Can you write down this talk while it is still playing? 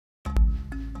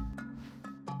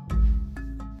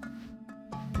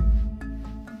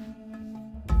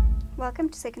Welcome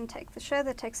to Second Take, the show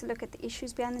that takes a look at the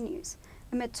issues behind the news.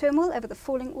 Amid turmoil over the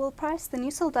falling oil price, the new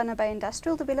Saldanha Bay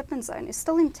Industrial Development Zone is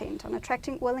still intent on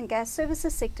attracting oil and gas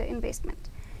services sector investment.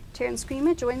 Terence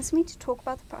joins me to talk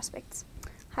about the prospects.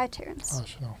 Hi Terence. Hi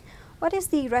Chanel. What is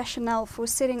the rationale for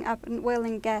setting up an oil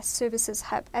and gas services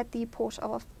hub at the Port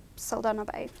of Saldanha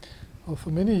Bay? Well, for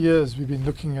many years we've been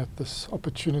looking at this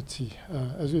opportunity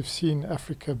as we've seen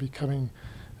Africa becoming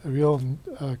a real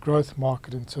growth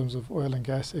market in terms of oil and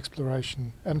gas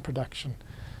exploration and production.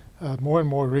 More and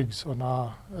more rigs are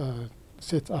now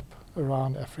set up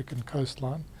around African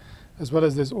coastline, as well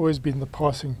as there's always been the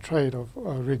passing trade of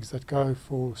rigs that go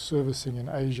for servicing in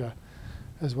Asia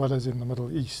as well as in the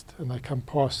Middle East, and they come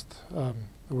past the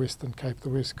Western Cape, the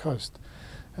West Coast.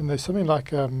 And there's something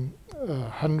like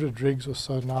 100 rigs or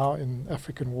so now in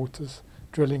African waters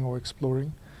drilling or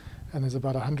exploring, and there's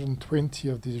about 120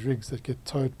 of these rigs that get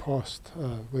towed past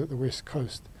the West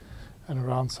Coast and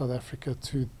around South Africa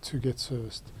to get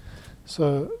serviced.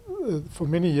 So for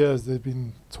many years there's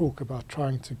been talk about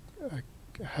trying to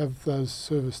have those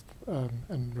serviced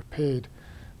and repaired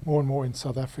more and more in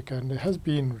South Africa, and there has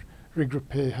been rig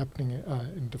repair happening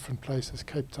in different places.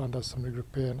 Cape Town does some rig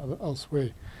repair and elsewhere.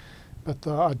 But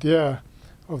the idea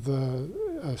of the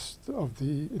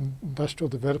industrial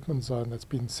development zone that's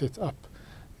been set up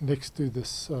next to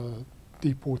this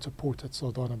deep water port at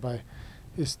Saldanha Bay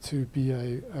is to be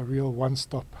a real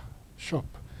one-stop shop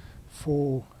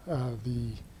for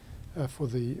the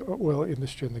oil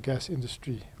industry and the gas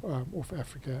industry of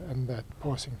Africa and that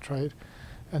passing trade,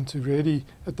 and to really,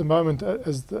 at the moment,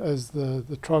 as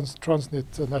the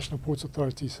Transnet National Ports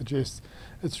Authority suggests,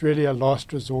 it's really a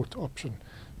last resort option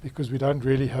because we don't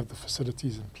really have the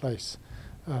facilities in place.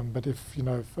 But if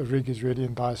a rig is really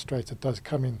in dire straits, it does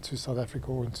come into South Africa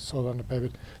or into Saldanha Bay,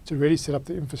 but to really set up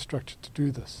the infrastructure to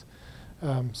do this.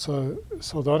 So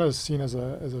Saldanha is seen as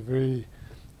a very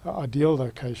ideal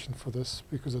location for this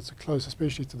because it's close,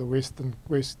 especially to the west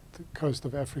coast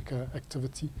of Africa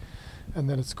activity, and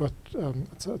then it's got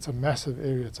it's a massive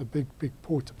area. It's a big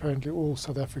port. Apparently, all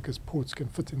South Africa's ports can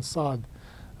fit inside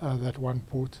that one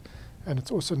port. And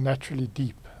it's also naturally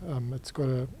deep.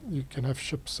 You can have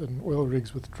ships and oil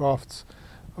rigs with drafts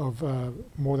of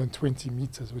more than 20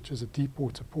 meters, which is a deep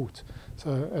water port.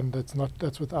 And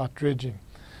that's without dredging.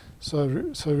 So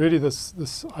really,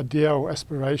 this idea or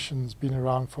aspiration's been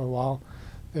around for a while.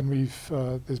 Then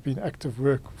there's been active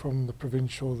work from the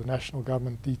provincial, the national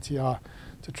government, DTI,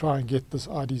 to try and get this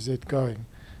IDZ going.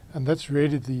 And that's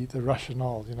really the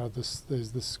rationale.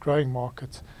 There's this growing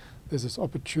market. There's this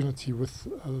opportunity with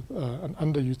an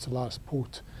underutilized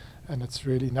port, and it's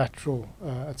really natural.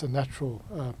 It's a natural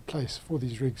place for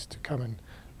these rigs to come and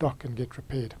dock and get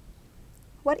repaired.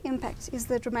 What impact is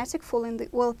the dramatic fall in the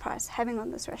oil price having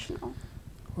on this rationale?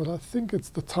 Well, I think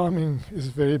the timing is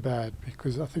very bad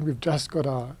because I think we've just got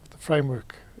the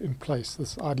framework in place.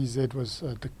 This IDZ was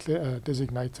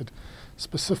designated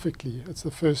specifically. It's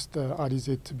the first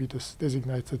IDZ to be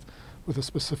designated with a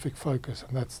specific focus,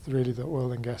 and that's really the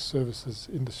oil and gas services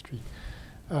industry.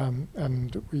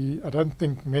 And I don't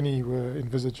think many were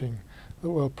envisaging the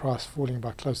oil price falling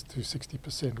by close to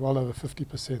 60%, well over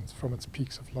 50% from its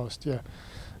peaks of last year.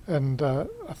 And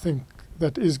I think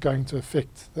that is going to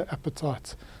affect the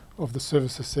appetite of the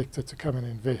services sector to come and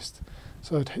invest.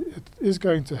 So it is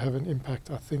going to have an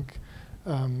impact, I think,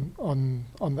 on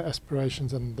the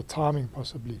aspirations and the timing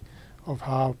possibly of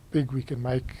how big we can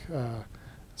make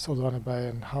Saldanha Bay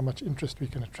and how much interest we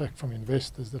can attract from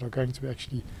investors that are going to be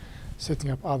actually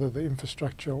setting up either the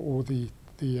infrastructure or the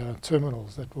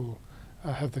terminals that will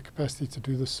have the capacity to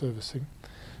do this servicing.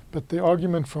 But the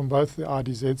argument from both the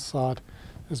IDZ side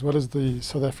as well as the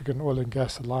South African Oil and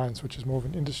Gas Alliance, which is more of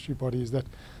an industry body, is that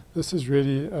this is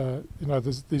really,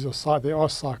 there are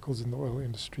cycles in the oil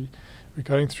industry. We're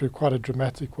going through quite a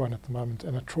dramatic one at the moment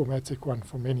and a traumatic one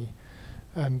for many.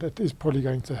 And it is probably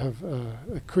going to have,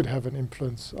 it could have an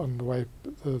influence on the way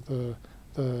the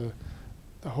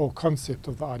whole concept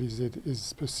of the IDZ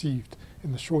is perceived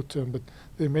in the short term. But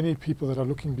there are many people that are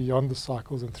looking beyond the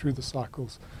cycles and through the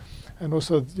cycles. And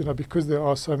also, because there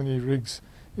are so many rigs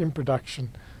in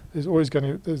production, there's always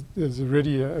there's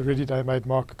already a ready-made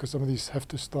market because some of these have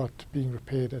to start being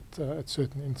repaired at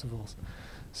certain intervals.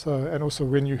 So, and also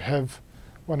when you have,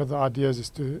 one of the ideas is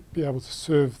to be able to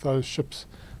serve those ships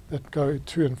that go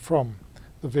to and from,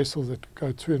 the vessels that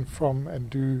go to and from and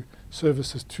do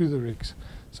services to the rigs.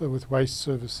 So with waste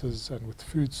services and with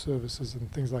food services and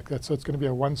things like that. So it's going to be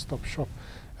a one-stop shop,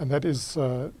 and that is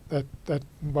that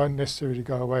won't necessarily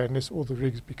go away unless all the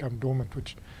rigs become dormant,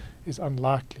 which is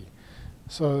unlikely.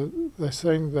 So they're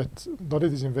saying that a lot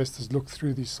of these investors look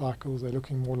through these cycles. They're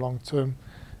looking more long-term,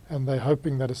 and they're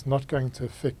hoping that it's not going to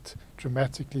affect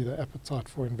dramatically the appetite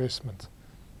for investment.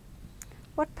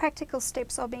 What practical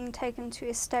steps are being taken to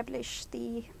establish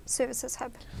the services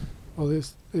hub? Well, there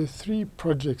are 3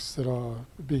 projects that are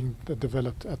being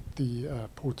developed at the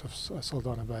Port of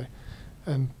Saldanha Bay,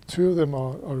 and 2 of them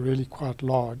are really quite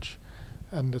large,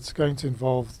 and it's going to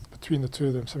involve, between the 2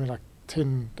 of them, something like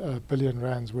 10 billion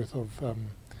rands worth of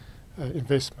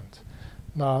investment.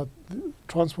 Now, the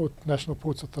Transport National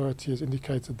Ports Authority has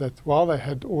indicated that while they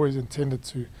had always intended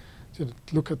to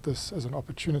look at this as an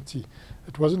opportunity,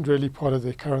 it wasn't really part of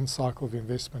their current cycle of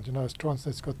investment. You know, as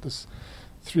Transnet's got this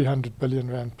 300 billion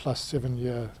rand plus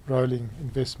 7-year rolling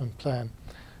investment plan,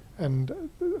 and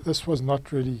this was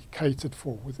not really catered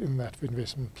for within that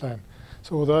investment plan.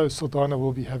 So although Saldanha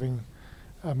will be having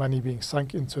money being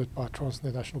sunk into it by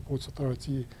Transnet National Ports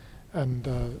Authority and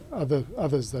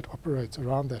others that operate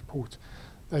around that port,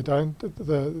 they don't,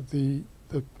 the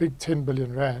big 10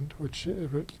 billion rand, which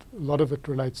a lot of it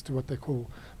relates to what they call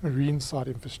marine side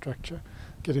infrastructure,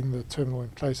 getting the terminal in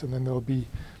place, and then there'll be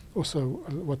also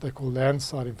what they call land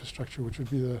side infrastructure, which would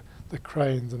be the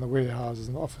cranes and the warehouses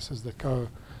and the offices that go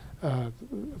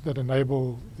that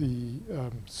enable the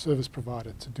service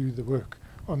provider to do the work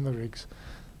on the rigs.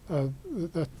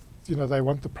 That, you know, they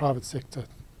want the private sector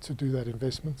to do that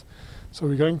investment. So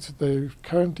they're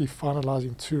currently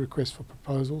finalising 2 requests for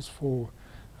proposals for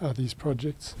these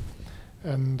projects,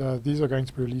 and these are going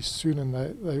to be released soon, and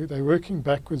they're working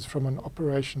backwards from an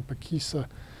Operation Pakisa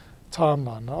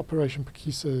timeline. Now, Operation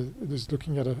Pakisa is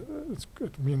looking at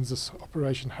it means this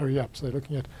Operation Hurry Up, so they're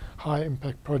looking at high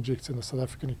impact projects in the South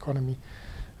African economy,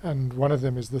 and one of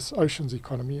them is this oceans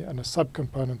economy, and a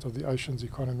subcomponent of the oceans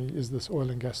economy is this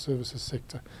oil and gas services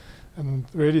sector. And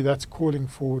really that's calling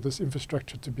for this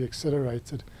infrastructure to be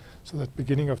accelerated so that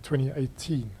beginning of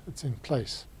 2018 it's in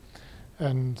place.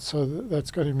 And so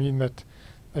that's going to mean that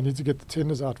they need to get the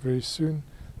tenders out very soon.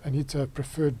 They need to have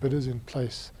preferred bidders in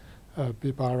place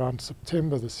by around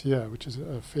September this year, which is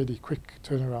a fairly quick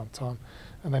turnaround time.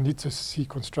 And they need to see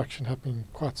construction happening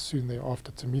quite soon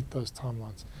thereafter to meet those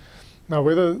timelines. Now,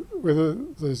 whether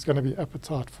there's going to be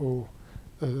appetite for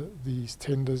these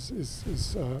tenders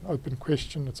is an open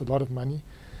question. It's a lot of money,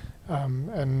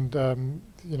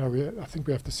 you know, I think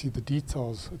we have to see the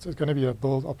details. It's going to be a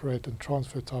build, operate, and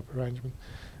transfer type arrangement,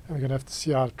 and we're going to have to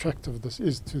see how attractive this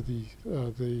is to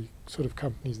the sort of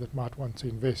companies that might want to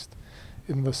invest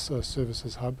in this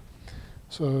services hub.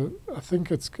 So I think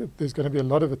there's going to be a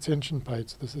lot of attention paid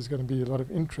to this. There's going to be a lot of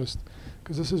interest,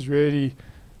 because this is really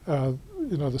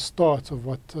you know, the start of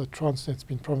what Transnet's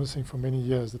been promising for many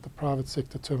years, that the private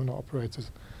sector terminal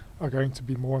operators are going to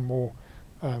be more and more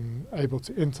able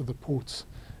to enter the ports,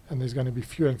 and there's going to be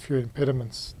fewer and fewer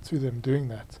impediments to them doing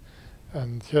that.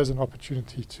 And here's an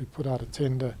opportunity to put out a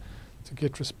tender, to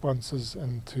get responses,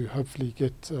 and to hopefully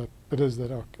get bidders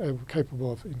that are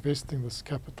capable of investing this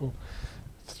capital,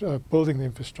 building the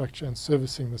infrastructure and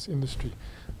servicing this industry.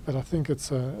 But I think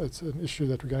it's an issue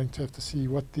that we're going to have to see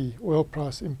what the oil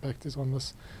price impact is on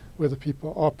this, whether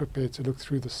people are prepared to look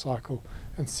through the cycle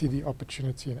and see the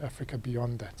opportunity in Africa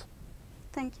beyond that.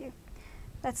 Thank you.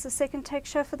 That's the Second Take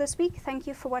show for this week. Thank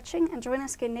you for watching, and join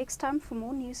us again next time for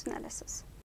more news analysis.